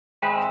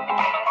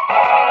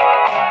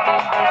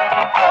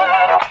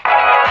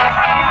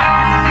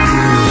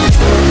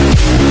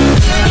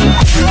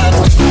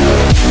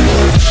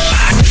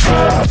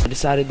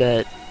decided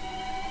that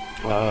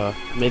I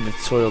made the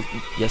tutorial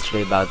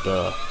yesterday about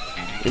the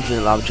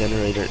infinite lava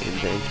generator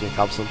and the infinite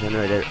cobblestone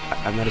generator.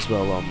 I might as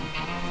well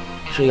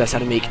show you guys how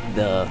to make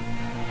the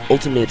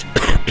ultimate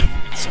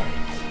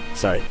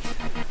sorry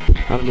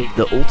how to make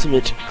the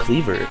ultimate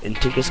cleaver in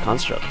Tinker's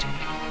Construct.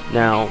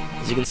 Now,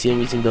 as you can see, I'm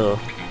using the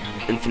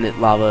infinite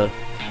lava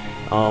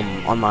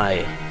on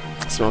my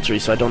smeltery,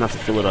 so I don't have to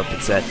fill it up.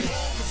 It's at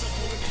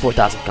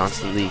 4,000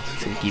 constantly.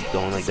 It's gonna keep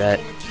going like that.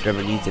 If it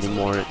ever needs any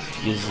more, it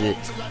uses it.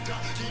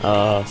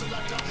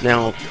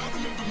 Now,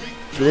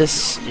 for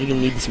this, you're gonna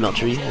need the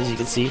smeltery, as you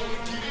can see.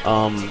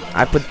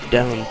 I put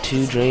down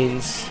 2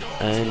 drains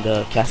and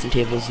casting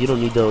tables. You don't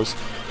need those.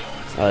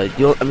 I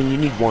mean, you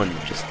need 1,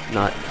 just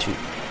not 2.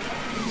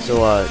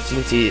 So, as you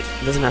can see,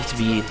 it doesn't have to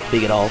be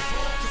big at all.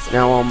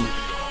 Now,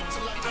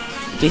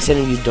 in case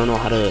any of you don't know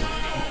how to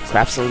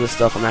craft some of this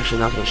stuff, I'm actually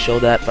not going to show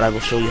that, but I will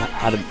show you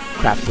how to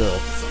craft the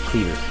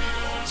cleaver.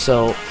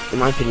 So, in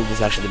my opinion, this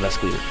is actually the best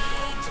cleaver.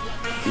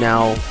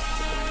 Now,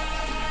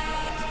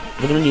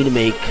 we're going to need to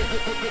make,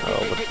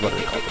 what are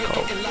they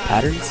called?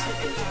 Patterns?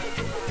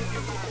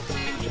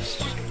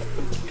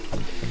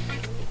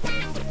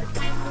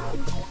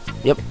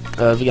 Yep,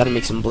 we got to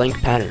make some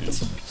blank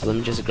patterns. So let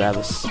me just grab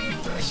this.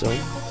 So,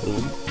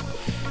 boom.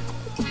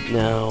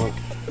 Now,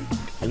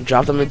 and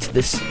drop them into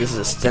this. This is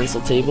a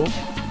stencil table.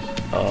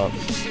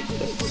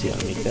 Let's see how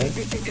to make that.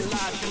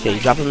 Okay, you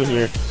drop them in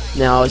here.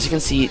 Now, as you can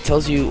see, it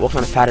tells you what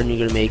kind of pattern you're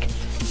gonna make.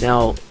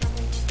 Now,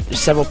 there's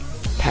several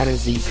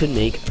patterns that you could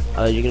make.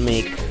 You're gonna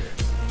make.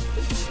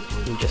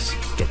 Let me just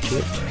get to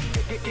it.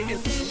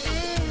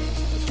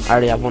 I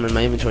already have one in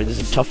my inventory. This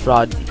is a tough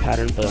rod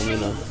pattern, but I'm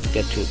gonna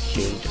get to it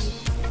here. And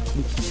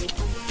just.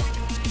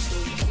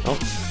 Oh,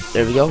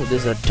 there we go.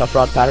 This is a tough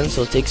rod pattern.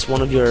 So it takes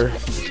one of your.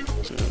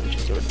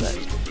 Just get rid of that.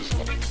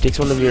 Takes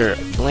one of your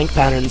blank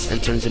patterns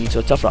and turns it into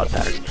a tough rod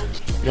pattern.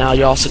 Now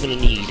you're also going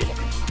to need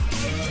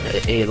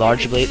a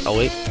large blade. Oh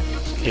wait,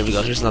 here we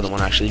go. Here's another one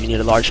actually. You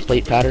need a large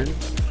plate pattern.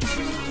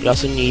 You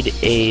also need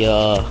a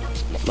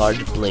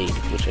large blade,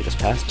 which I just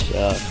passed.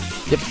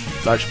 Yep,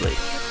 large blade.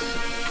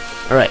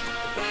 All right.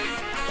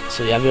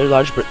 So you have your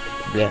large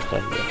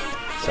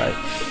sorry.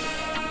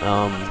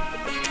 I'm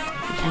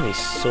having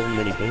so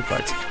many brain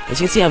parts.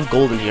 As you can see, I have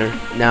gold in here.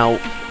 Now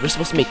we're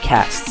supposed to make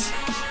casts.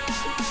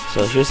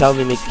 So here's how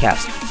we make a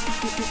cast.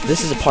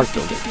 This is a part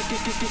builder.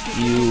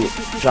 You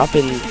drop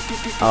in,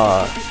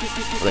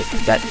 like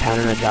that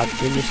pattern I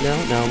dropped in just now.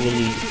 Now I'm gonna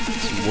need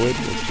some wood.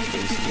 Let's just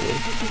bring some wood.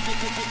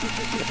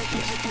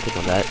 Just click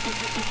on that.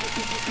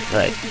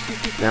 Alright.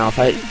 Now if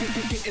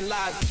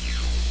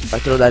I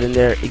throw that in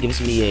there, it gives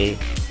me a.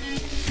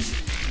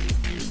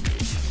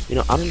 You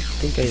know, I don't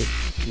think I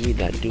need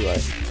that, do I?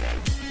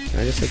 Can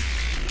I just like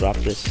drop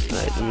this?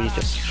 Alright, let me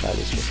just try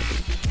this for a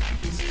second.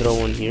 Let's throw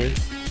one here.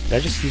 Did I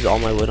just use all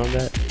my wood on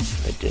that?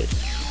 I did.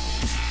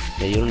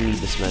 Yeah, you don't need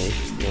this many.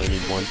 You only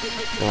need 1.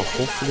 Now,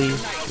 hopefully,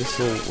 this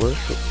will work.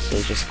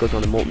 So just click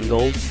on the molten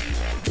gold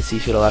and see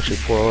if it'll actually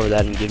pour over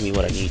that and give me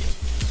what I need.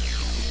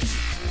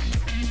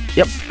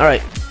 Yep. All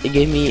right. It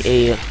gave me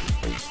a.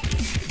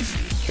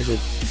 Is it?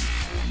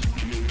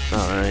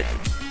 All right.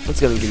 That's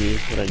gonna give me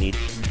what I need.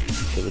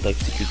 If I would like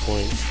to keep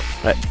pouring.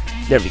 All right.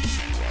 There we go.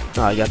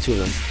 Oh, I got 2 of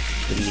them.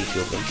 Didn't need 2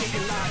 of them.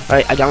 All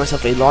right. I got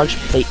myself a large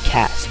plate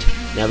cast.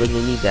 Now we're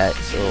gonna need that,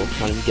 so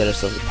time to get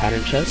ourselves a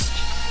pattern chest.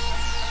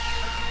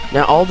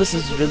 Now all this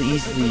is really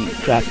easily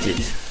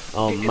crafted,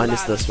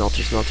 minus the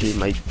smelter. Smelter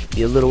might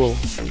be a little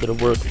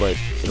work, but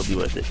it'll be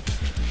worth it.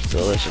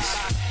 So let's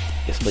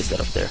just place that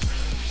up there.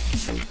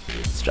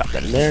 Let's drop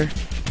that in there.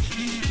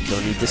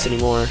 Don't need this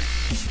anymore.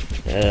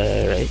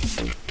 Alright,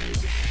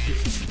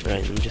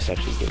 let me just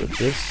actually get rid of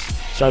this.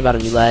 Sorry about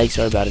any lag,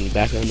 sorry about any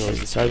background noise,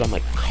 and sorry about my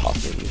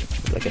coughing.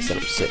 Like I said,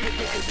 I'm sick.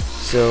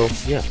 So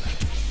yeah.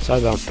 Sorry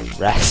about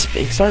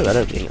rasping. Sorry about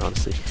everything,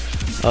 honestly.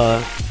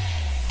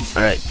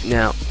 Alright,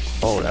 now.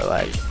 Oh, that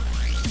lag.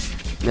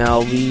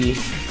 Now, we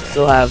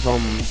still have,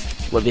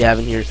 what we have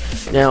in here.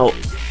 Now,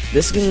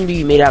 this is going to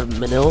be made out of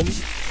manila.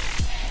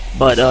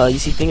 But, you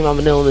see, the thing about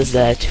manila is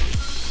that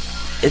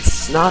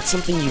it's not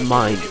something you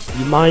mine.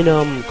 You mine,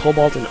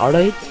 cobalt and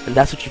ardite, and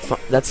that's what you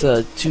that's,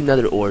 2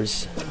 nether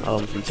ores,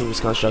 from Tinker's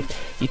Construct.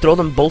 You throw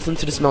them both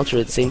into the smelter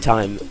at the same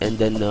time, and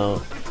then,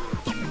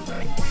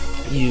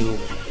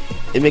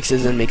 it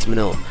mixes and makes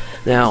manila.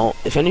 Now,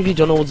 if any of you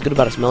don't know what's good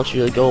about a smelter,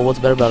 you're like, oh, what's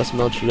better about a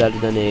smelter rather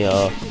than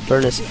a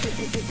furnace?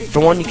 For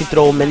one, you can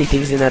throw many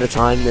things in at a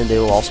time, and they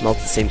will all smelt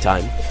at the same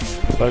time.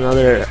 For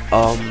another,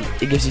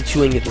 it gives you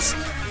 2 ingots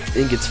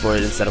for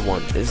it instead of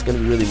 1. It's gonna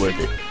be really worth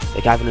it.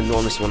 Like I have an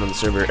enormous one on the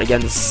server.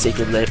 Again, this is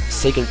sacred.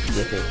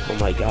 Oh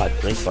my God,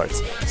 brain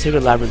farts.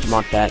 Sacred Labyrinth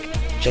Modpack.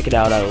 Check it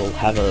out. I will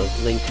have a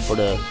link for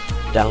the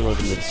download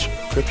in the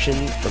description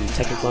from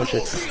Technic launcher.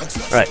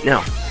 All right,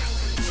 now.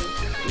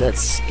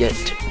 Let's get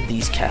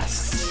these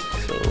casts.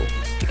 So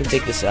you can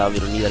take this out. We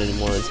don't need that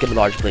anymore. Let's get a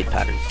large blade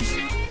pattern.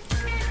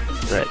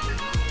 Right.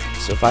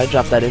 So if I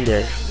drop that in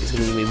there, it's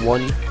gonna give me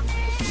 1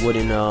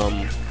 wooden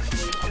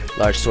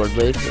large sword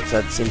blade. Let's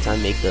at the same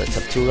time make the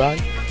tough tool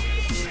rod.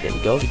 There we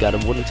go. We got a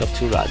wooden tough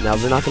tool rod. Now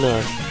we're not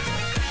gonna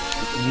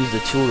use the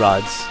tool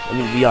rods. I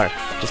mean, we are,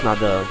 just not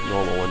the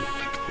normal one,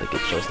 like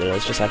it shows there.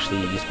 Let's just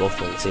actually use both of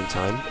them at the same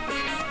time.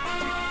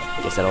 I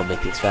guess that'll make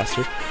things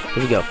faster.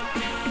 Here we go.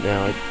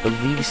 Now, I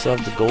believe we still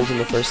have the gold in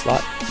the first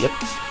slot. Yep.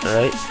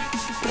 Alright.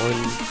 1,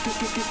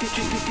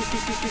 2.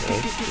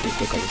 Okay. Let me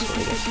click on this one,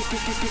 I guess.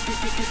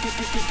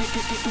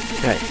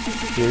 Alright.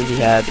 Here we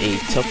have a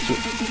tough tool.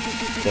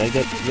 Did I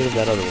get rid of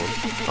that other one?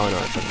 Oh no,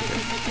 it's under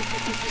here.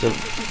 So,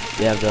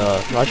 we have the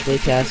large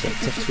blade cast, and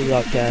tough tool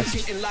rod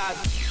cast,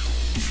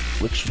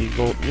 which we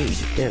won't need.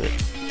 Damn it.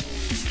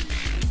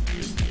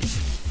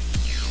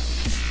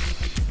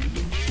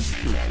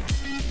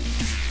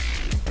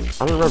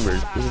 I don't remember.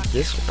 Is it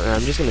this?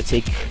 I'm just gonna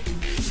take.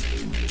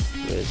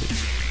 Where is it?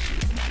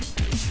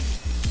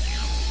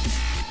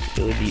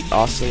 It would be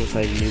awesome if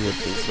I knew what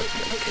these look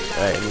like.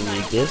 Alright, I'm gonna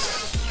need this.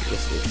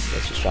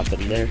 Let's just drop that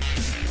in there.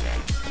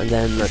 And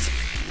then let's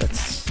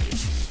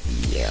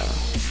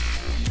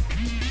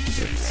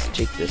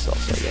take this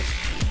also, I guess.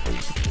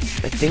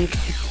 I think.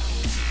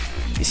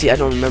 You see, I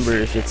don't remember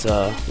if it's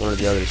one or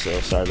the other, so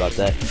sorry about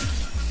that.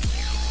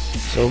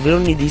 So we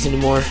don't need these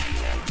anymore.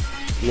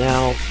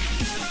 Now.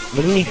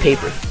 We're gonna need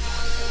paper.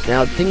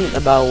 Now, the thing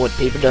about what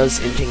paper does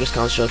in Tinker's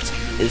Construct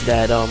is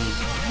that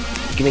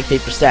you can make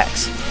paper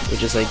stacks,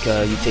 which is like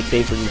you take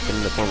paper and you put it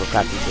in the form of a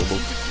crafting table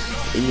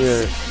in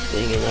your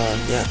thing,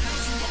 and yeah.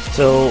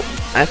 So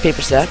I have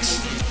paper stacks.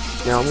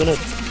 Now I'm gonna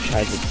try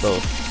with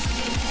both,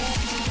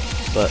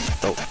 but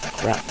oh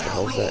crap, the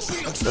hell is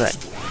that? All right,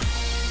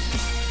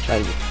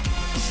 try to.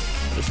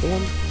 Is this the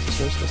one? Is this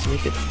one supposed to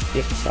make it?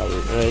 Yep,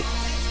 probably. All right.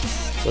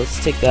 So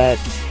let's take that.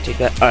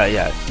 Alright,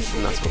 yeah,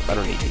 I'm not supposed. I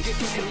don't need these.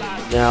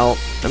 Now,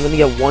 I'm gonna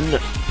get one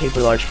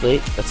paper large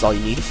plate. That's all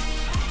you need.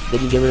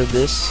 Then you get rid of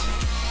this,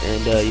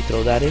 and you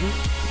throw that in.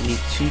 You need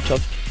 2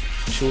 tough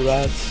tool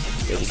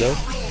rods. There we go.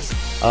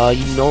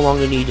 You no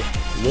longer need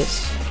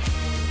this.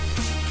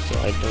 So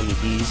I don't need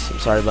these. I'm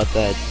sorry about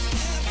that.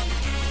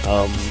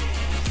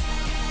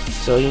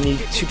 So you need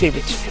 2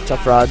 paper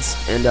tough rods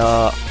and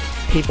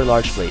paper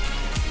large plate.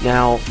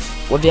 Now,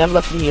 what we have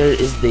left in here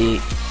is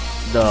the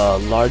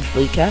large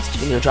blade cast.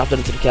 You're gonna drop that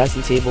into the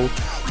casting table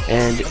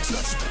and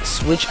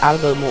switch out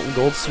of the molten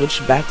gold,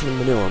 switch back to the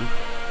manilum.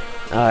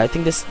 I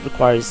think this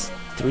requires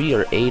 3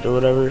 or 8 or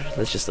whatever.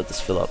 Let's just let this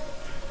fill up.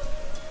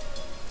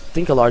 I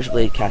think a large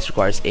blade cast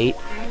requires 8,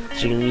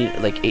 so you're gonna need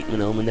like 8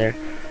 manilum in there.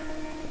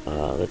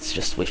 Let's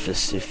just wait for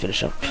this to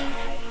finish up.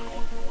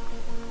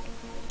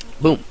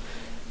 Boom.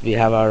 We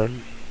have our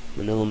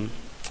manilum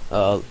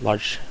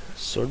large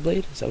sword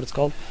blade. Is that what it's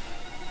called?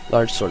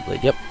 Large sword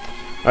blade. Yep.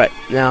 All right.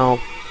 Now.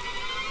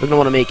 We're going to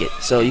want to make it.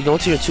 So you go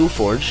to your tool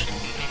forge,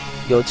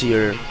 go to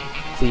your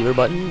cleaver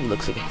button, it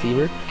looks like a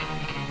cleaver.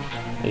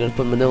 You're going to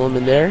put manilum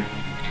in there,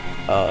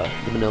 the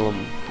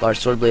manilum large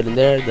sword blade in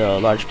there,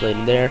 the large blade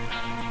in there,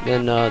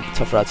 then the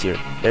tough rods here.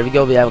 There we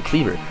go, we have a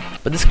cleaver.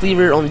 But this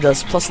cleaver only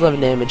does plus 11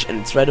 damage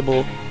and it's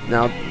writable.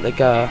 Now, like,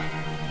 the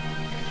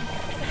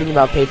thing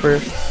about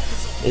paper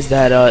is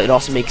that it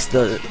also makes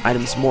the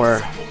items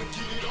more,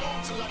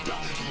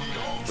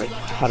 like,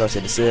 how do I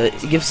say this?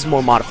 It gives us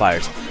more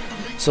modifiers.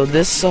 So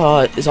this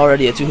is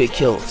already a 2-hit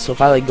kill. So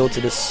if I like go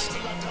to this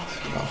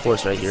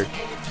horse right here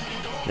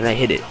and I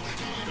hit it,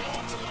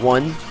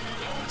 1,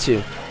 2.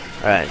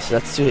 All right, so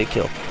that's a 2-hit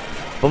kill.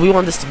 But we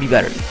want this to be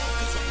better.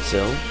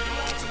 So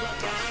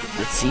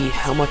let's see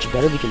how much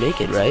better we can make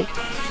it, right?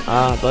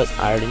 But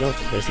I already know.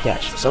 There's the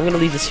catch. So I'm gonna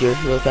leave this here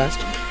real fast.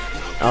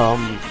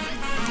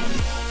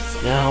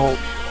 Now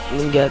I'm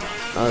gonna get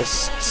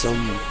us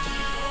some.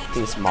 I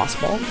think it's moss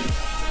ball.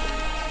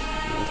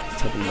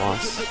 Type of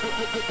moss.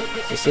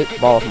 Just it,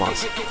 ball of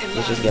moss.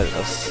 Let's just get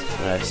us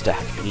a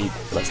stack. We need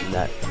less than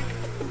that.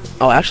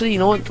 Oh, actually, you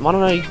know what? Why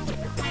don't I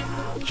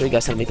show you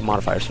guys how to make the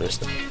modifiers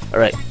first?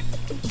 Alright.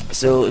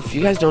 So, if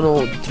you guys don't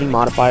know the 3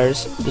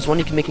 modifiers, there's one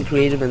you can make in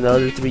creative, and the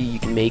other 3 you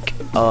can make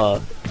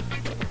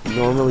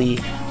normally.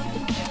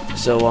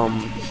 So,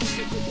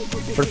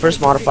 for the first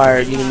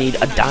modifier, you're gonna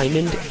need a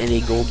diamond and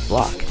a gold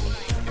block.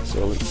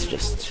 So, let's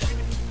just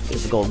get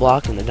the gold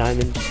block and the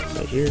diamond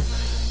right here.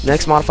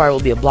 Next modifier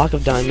will be a block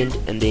of diamond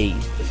and a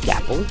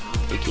apple,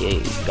 aka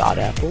god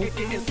apple.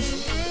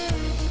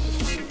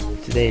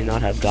 Do they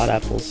not have god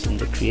apples in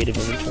the creative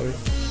inventory?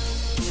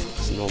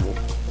 It's a normal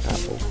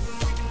apple.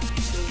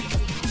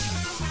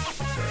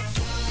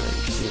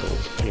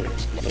 Here,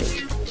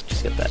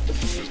 just get that.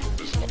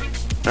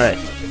 Alright,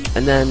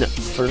 and then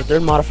for the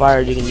third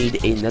modifier, you're gonna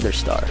need a nether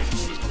star.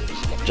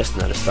 Just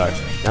another star.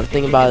 Now the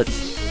thing about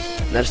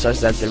nether stars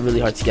is that they're really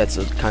hard to get,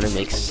 so it kind of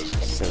makes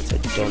sense. I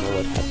don't know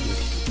what happened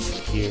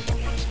here.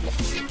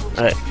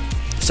 Alright,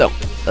 so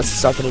let's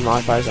start putting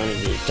modifiers on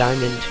the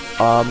diamond.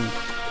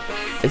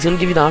 It's gonna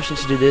give you the option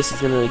to do this. It's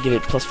gonna give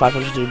it plus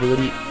 500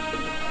 durability.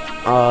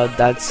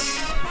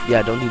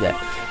 Yeah, don't do that.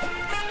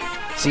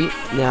 See,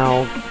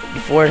 now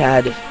before it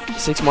had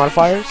 6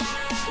 modifiers.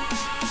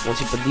 Once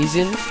you put these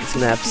in, it's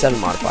gonna have 7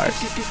 modifiers.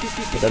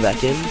 Put that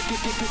back in.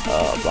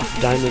 Block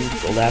of diamond,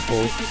 gold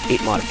apple,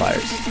 8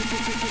 modifiers,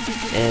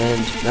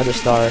 and another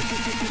star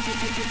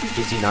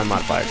gives you 9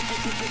 modifiers.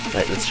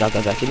 Alright, let's drop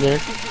that back in there.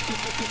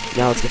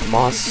 Now let's get the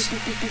moss.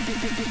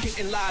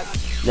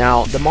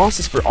 Now the moss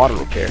is for auto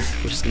repair,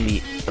 which is gonna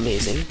be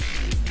amazing.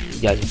 You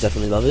guys would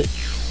definitely love it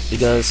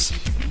because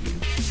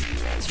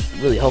it's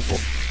really helpful.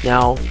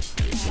 Now,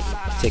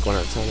 take one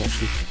at a time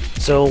actually.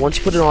 So once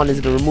you put it on, it's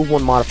gonna remove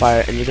one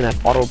modifier, and you're gonna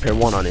have auto repair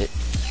 1 on it.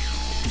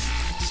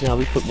 So now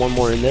we put one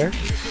more in there.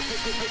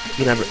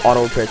 You can have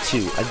auto repair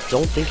 2. I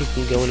don't think it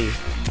can go any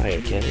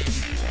higher, can it?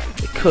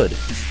 It could.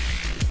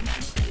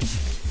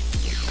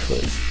 It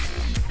could.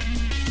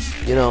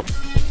 You know,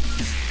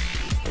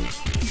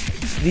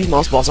 these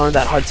moss balls aren't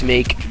that hard to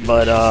make,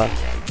 but I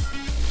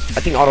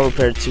think auto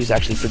repair 2 is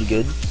actually pretty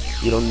good.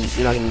 You're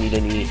not gonna need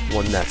any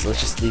more than that. So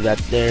let's just leave that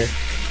there.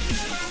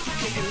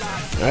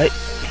 All right.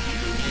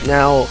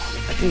 Now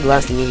I think the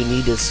last thing you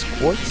need is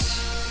quartz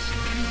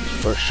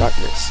for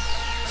sharpness.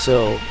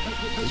 So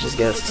let's just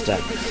get us a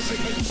stack.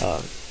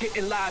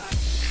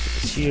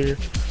 It's here.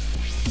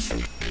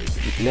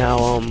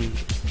 Now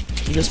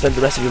you can spend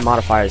the rest of your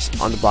modifiers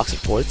on the blocks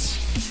of quartz,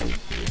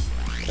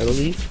 I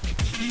believe.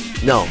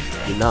 No,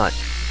 you're not.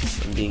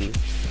 I'm being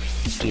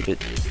stupid.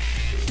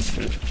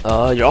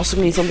 You're also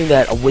gonna need something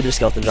that a wither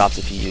skeleton drops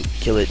if you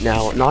kill it.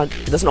 Now,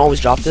 it doesn't always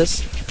drop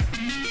this. I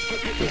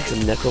think it's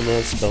a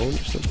necromancer's bone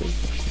or something.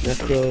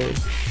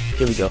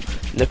 Here we go.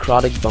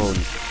 Necrotic bone.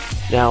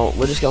 Now,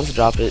 wither skeletons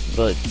drop it,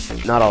 but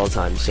not all the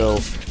time. So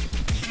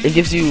it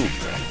gives you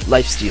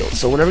life steal.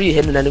 So whenever you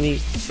hit an enemy,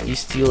 you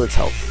steal its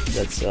health.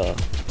 That's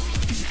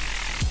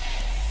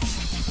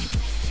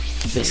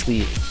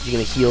basically you're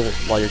gonna heal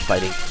while you're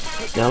fighting.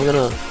 Now I'm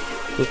gonna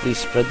quickly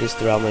spread this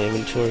throughout my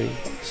inventory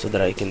so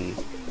that I can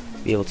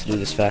be able to do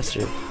this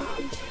faster.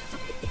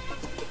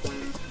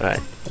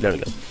 Alright, there we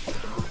go.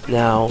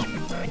 Now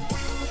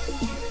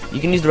you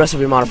can use the rest of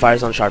your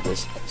modifiers on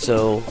sharpness.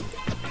 So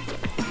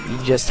you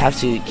just have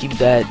to keep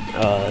that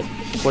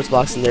quartz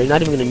blocks in there. You're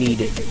not even gonna need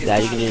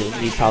that. You're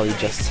gonna need probably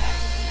just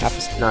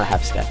not a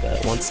half stack,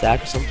 1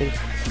 stack or something.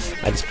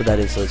 I just put that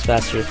in so it's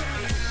faster.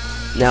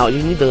 Now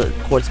you need the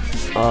quartz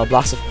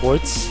blocks of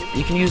quartz.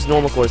 You can use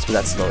normal quartz, but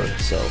that's slower.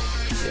 So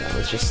yeah,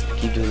 let's just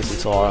keep doing this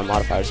until all our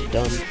modifiers are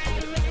done.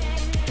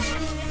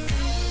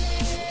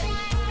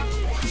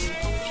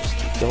 Just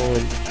keep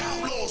going.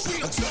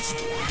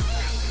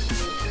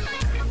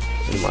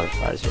 How many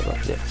modifiers are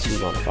left? Yeah, 2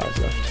 modifiers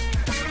left.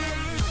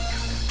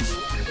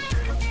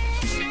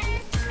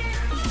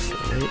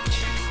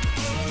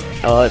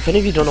 Alright. If any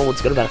of you don't know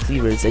what's good about a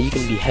cleaver, is that you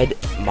can behead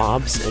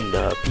mobs and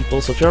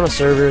people. So if you're on a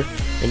server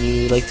and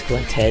you like to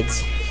collect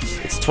heads,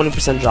 it's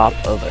 20% drop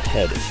of a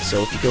head.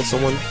 So if you kill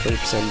someone,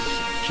 20%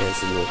 chance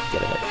that you'll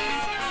get a head.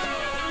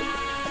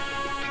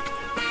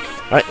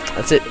 Alright,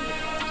 that's it.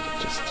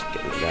 Just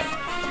get rid of that.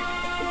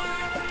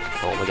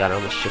 Oh my god, I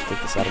almost shifted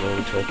this out of my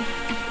inventory.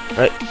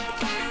 Alright.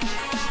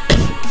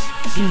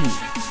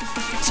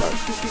 Sorry.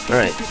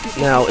 Alright,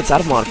 now it's out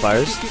of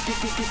modifiers,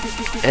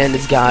 and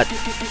it's got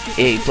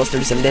a plus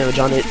 37 damage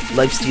on it,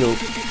 lifesteal,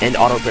 and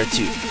auto repair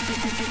 2.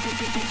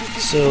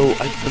 So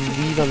I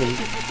believe I'm in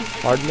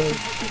hard mode.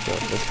 No,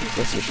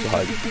 let's switch to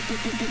hard.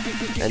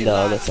 And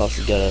let's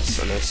also get us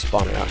a nice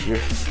spawner out here.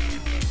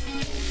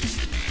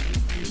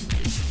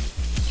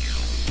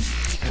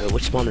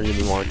 Which spawner do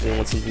we want? We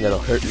want something that'll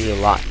hurt me a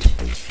lot.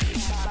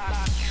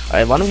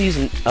 Alright, why don't we use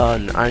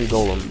an iron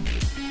golem?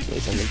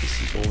 Wait, I'm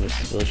NPC golem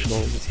versus village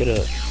golem. Let's get a...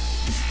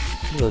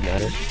 It doesn't really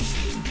matter.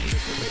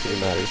 It really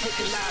matters.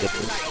 Just get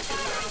this.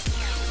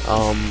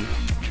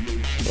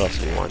 What else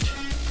do we want?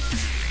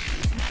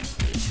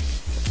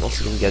 I'm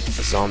also gonna get a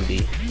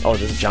zombie. Oh,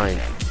 there's a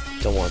giant.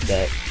 Don't want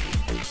that.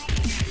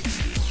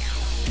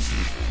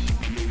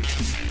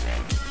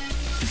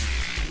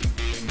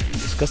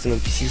 There's custom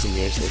NPCs in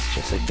here, so it's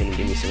just like gonna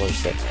give me some other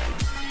stuff.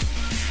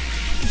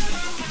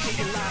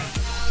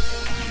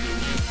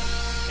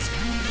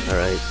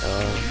 Alright,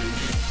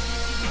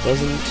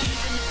 doesn't...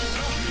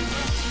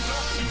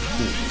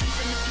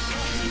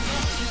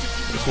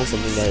 I just want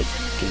something that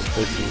can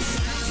hurt me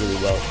really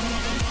well.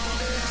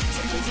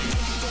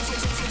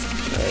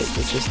 Alright,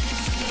 let's just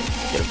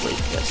get a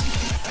blade, yes.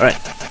 Alright,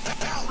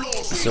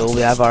 so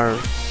we have our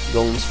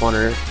golem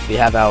spawner, we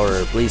have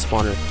our blaze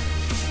spawner.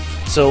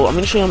 So I'm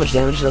gonna show you how much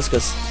damage it does,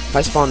 because if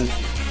I spawn...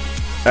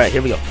 Alright,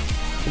 here we go.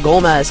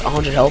 Golem has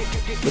 100 health.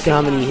 Look at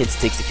how many hits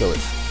it takes to kill it.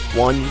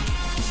 1,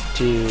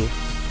 2,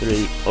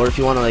 3, or if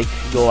you want to like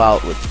go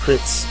out with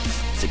crits,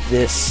 it's like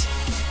this.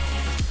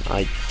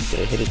 Did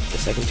I hit it the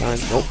second time?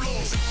 Nope.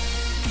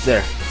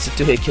 There, it's a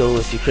 2-hit kill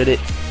if you crit it.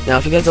 Now,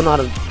 if you guys don't know how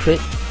to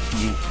crit,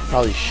 you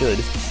probably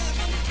should,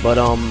 but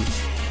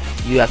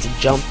you have to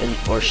jump and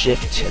or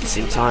shift at the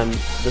same time.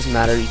 It doesn't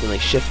matter. You can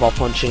like shift while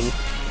punching.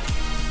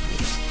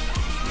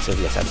 So if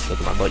you guys have to look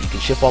at my butt, you can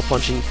shift while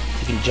punching.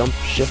 You can jump,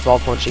 shift while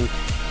punching.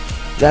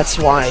 That's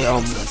why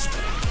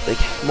like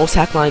most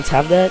hack lines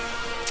have that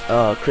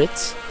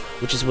crits,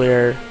 which is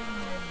where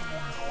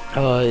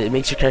it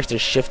makes your character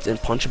shift and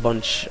punch a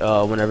bunch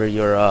whenever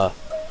you're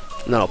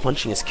no,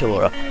 punching is kill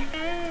aura.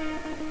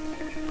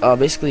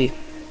 Basically,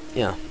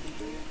 yeah,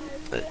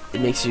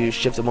 it makes you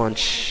shift a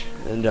bunch,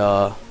 and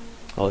oh,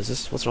 is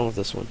this, what's wrong with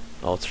this one?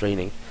 Oh, it's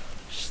raining.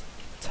 Just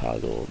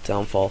toggle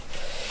downfall.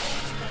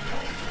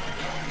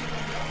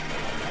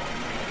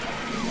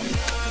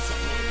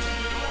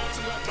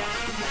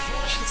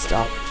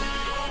 stop.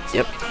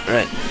 Yep.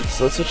 Alright.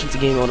 So let's switch into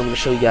game mode. I'm going to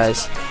show you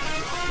guys.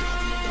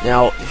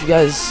 Now, if you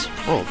guys...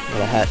 Oh,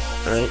 got a hat.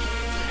 Alright.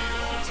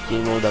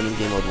 Game mode, I'm in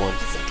game mode 1.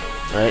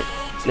 Alright.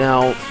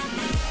 Now,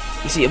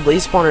 you see, a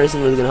blaze spawner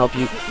isn't really going to help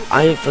you.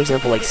 I, for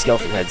example, like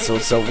skeleton heads. So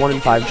it's a 1 in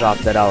 5 drop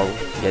that I'll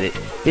get it.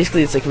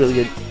 Basically, it's like really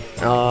good.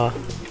 Let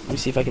me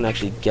see if I can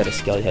actually get a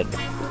skeleton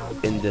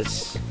head in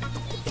this.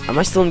 Am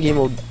I still in game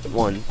mode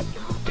 1?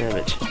 Damn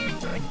it.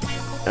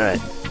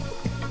 Alright.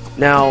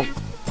 Now,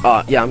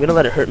 yeah, I'm going to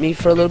let it hurt me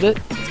for a little bit.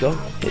 Let's go.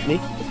 Hit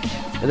me.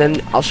 And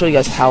then I'll show you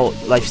guys how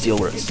lifesteal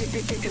works.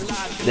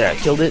 There, I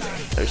killed it.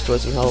 I restored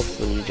some health.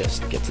 Let me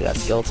just get to that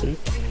skeleton.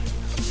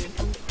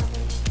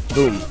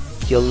 Boom.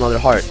 Healed another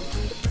heart.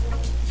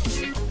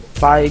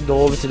 If I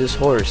go over to this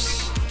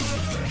horse,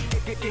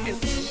 I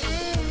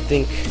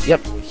think,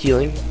 yep,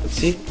 healing. Let's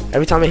see.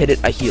 Every time I hit it,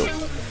 I heal.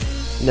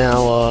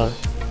 Now,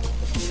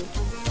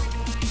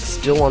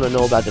 still want to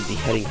know about the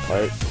beheading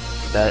part.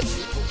 That,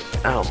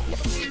 ow.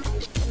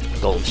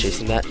 Golem's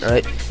chasing that,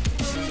 alright.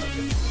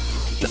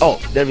 Oh,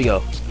 there we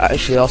go. I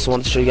actually also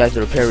wanted to show you guys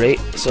the repair rate.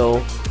 So,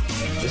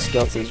 the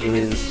skeleton's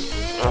really...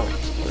 Oh,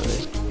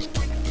 alright.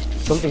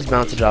 Something's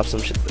bound to drop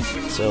some shit.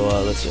 So,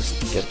 let's just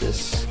get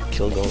this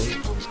kill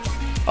going.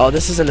 Oh,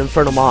 this is an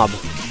infernal mob.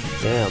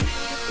 Damn.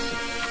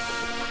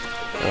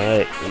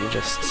 Alright, let me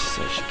just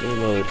search game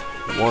mode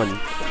 1.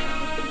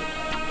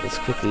 Let's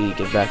quickly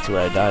get back to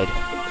where I died.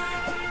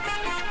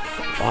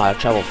 Wow, I've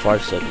traveled far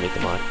so I can make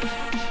the mod.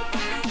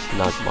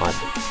 Not mod.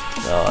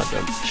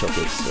 The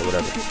showcase or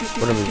whatever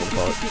you want to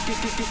call it.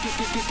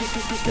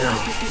 Now,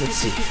 let's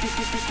see.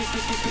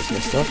 Here's my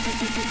stuff.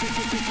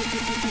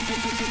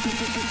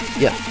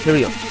 Yeah, here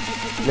we go.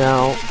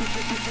 Now,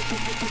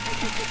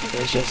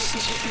 let's just...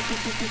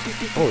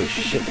 Holy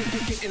shit.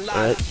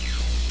 Alright.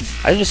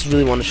 I just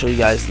really want to show you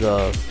guys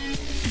the...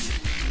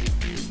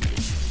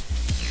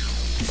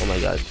 Oh my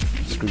god.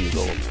 Screw you,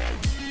 Golem.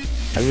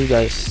 I really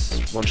guys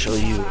want to show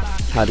you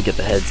how to get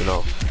the heads and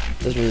all.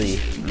 It doesn't really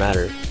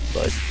matter,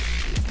 but...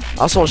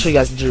 I also want to show you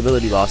guys the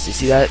durability loss. You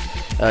see that?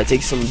 It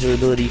takes some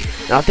durability.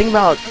 Now, the thing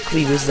about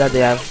cleavers is that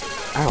they have,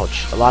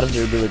 ouch, a lot of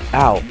durability.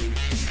 Ow.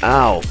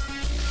 Ow.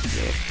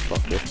 Yeah,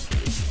 fucker.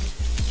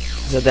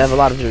 Is that they have a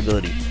lot of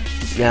durability.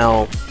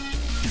 Now,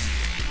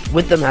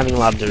 with them having a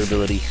lot of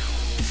durability,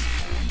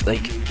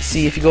 like,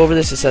 see, if you go over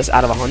this, it says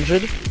out of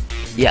 100.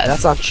 Yeah,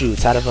 that's not true.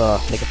 It's out of,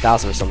 like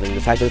 1,000 or something.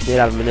 The fact that it's made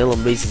out of manila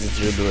raises its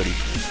durability.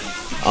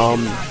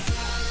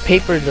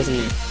 Paper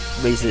doesn't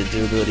raise its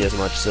durability as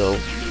much, so...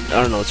 I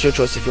don't know, it's your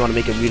choice if you want to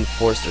make it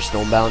reinforced or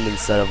snowbound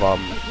instead of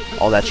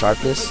all that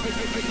sharpness.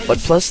 But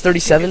plus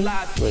 37,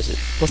 where is it?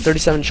 Plus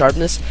 37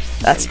 sharpness,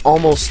 that's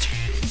almost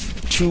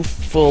 2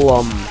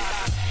 full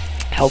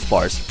health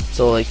bars.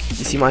 So like,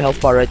 you see my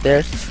health bar right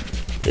there?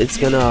 It's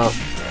gonna,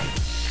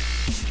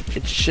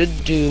 it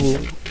should do,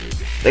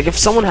 like if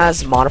someone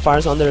has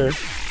modifiers on their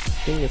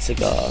thing, it's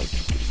like a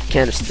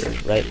canister,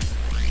 right?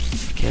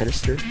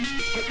 Canister?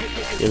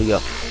 There we go.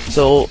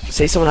 So,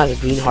 say someone has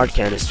a green heart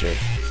canister.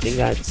 I think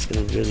that's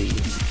gonna really do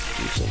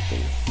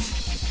something.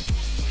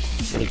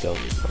 Let it go.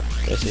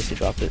 Did I seriously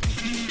drop it?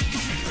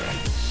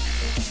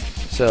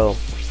 So,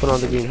 put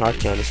on the green heart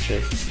canister.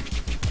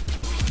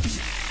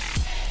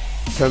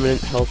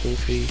 Permanent health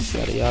increase,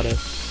 yada yada.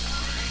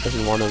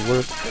 Doesn't want to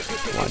work.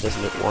 Why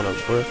doesn't it want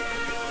to work?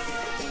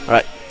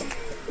 Alright.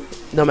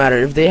 No matter,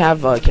 if they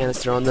have a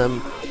canister on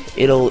them,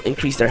 it'll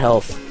increase their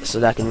health, so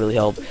that can really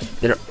help.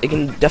 It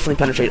can definitely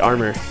penetrate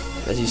armor,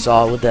 as you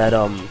saw with that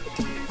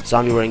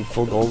zombie wearing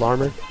full gold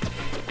armor.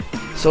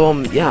 So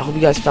yeah, I hope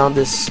you guys found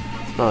this.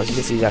 As you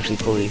can see, it's actually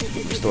fully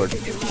restored.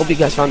 Hope you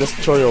guys found this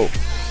tutorial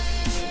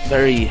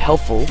very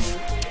helpful.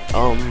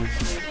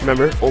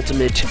 Remember,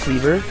 ultimate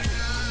cleaver.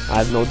 I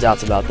have no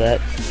doubts about that.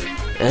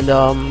 And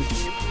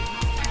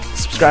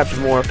subscribe for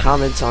more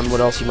comments on what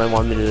else you might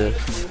want me to.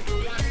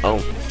 Oh,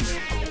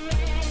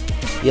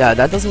 yeah,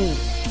 that doesn't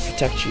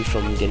protect you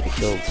from getting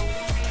killed.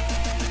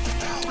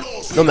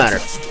 No matter.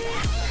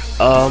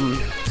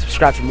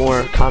 Subscribe for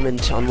more,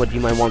 comment on what you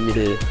might want me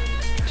to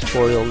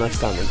tutorial next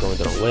time. I'm going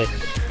the wrong way.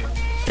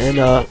 And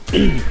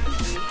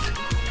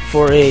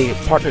for a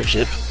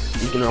partnership,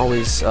 you can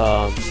always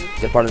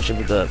get a partnership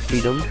with the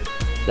Freedom.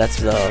 That's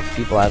the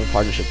people I have a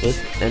partnership with.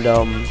 And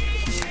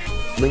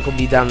link will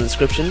be down in the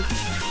description.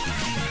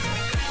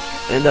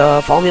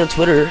 And follow me on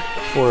Twitter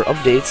for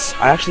updates.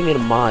 I actually made a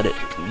mod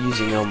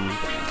using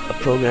a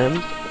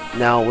program.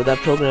 Now with that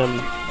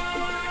program,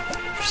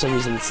 for some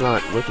reason it's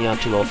not working out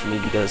too well for me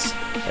because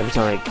every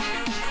time I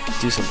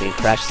do something it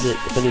crashes it.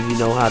 If any of you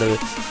know how to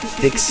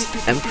fix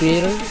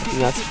mCreator, I think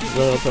that's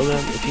the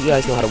program. If you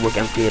guys know how to work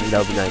mCreator, that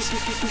would be nice.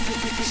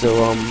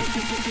 So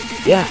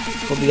yeah,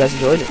 hope you guys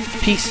enjoyed it.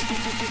 Peace.